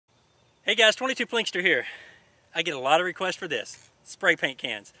Hey guys, 22 Plinkster here. I get a lot of requests for this, spray paint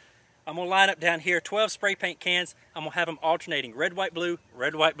cans. I'm gonna line up down here 12 spray paint cans. I'm gonna have them alternating red, white, blue,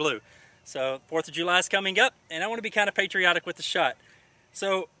 red, white, blue. So 4th of July is coming up and I wanna be kind of patriotic with the shot.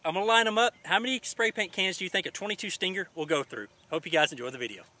 So I'm gonna line them up. How many spray paint cans do you think a 22 Stinger will go through? Hope you guys enjoy the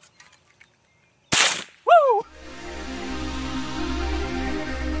video. Woo!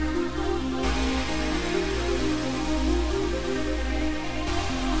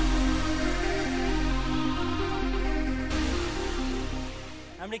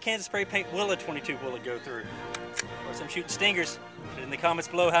 How many cans of spray paint will a 22 bullet go through? Of course, I'm shooting Stingers. Put it in the comments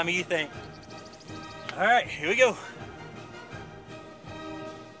below how many you think. All right, here we go.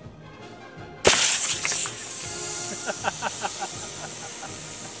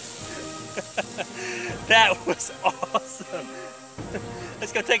 That was awesome.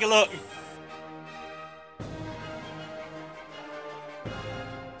 Let's go take a look.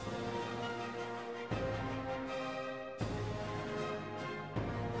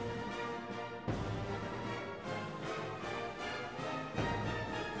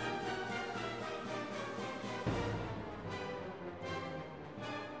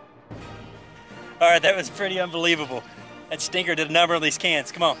 All right, that was pretty unbelievable. That Stinger did a number on these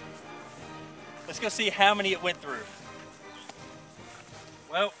cans. Come on. Let's go see how many it went through.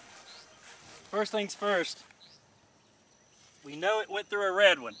 Well, first things first, we know it went through a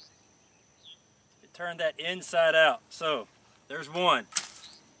red one. It turned that inside out. So, there's one.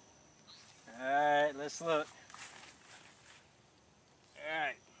 All right, let's look. All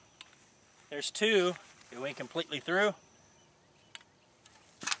right. There's two. It went completely through.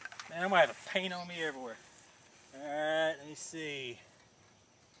 Man, I might have a paint on me everywhere. Alright, let me see.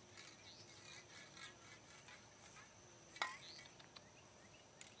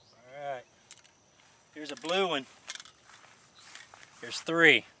 Alright. Here's a blue one. Here's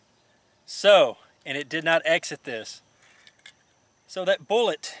three. So, and it did not exit this. So that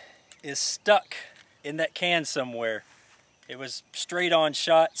bullet is stuck in that can somewhere. It was straight on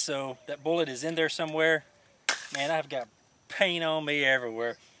shot, so that bullet is in there somewhere. Man, I've got paint on me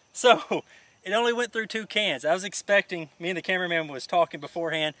everywhere. So, it only went through 2 cans. I was expecting, me and the cameraman was talking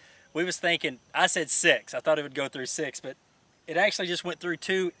beforehand, we was thinking, I said 6. I thought it would go through 6, but it actually just went through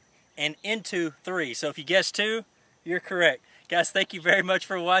 2 and into 3. So if you guessed 2, you're correct. Guys, thank you very much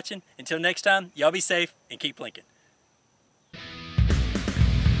for watching. Until next time, y'all be safe and keep plinking.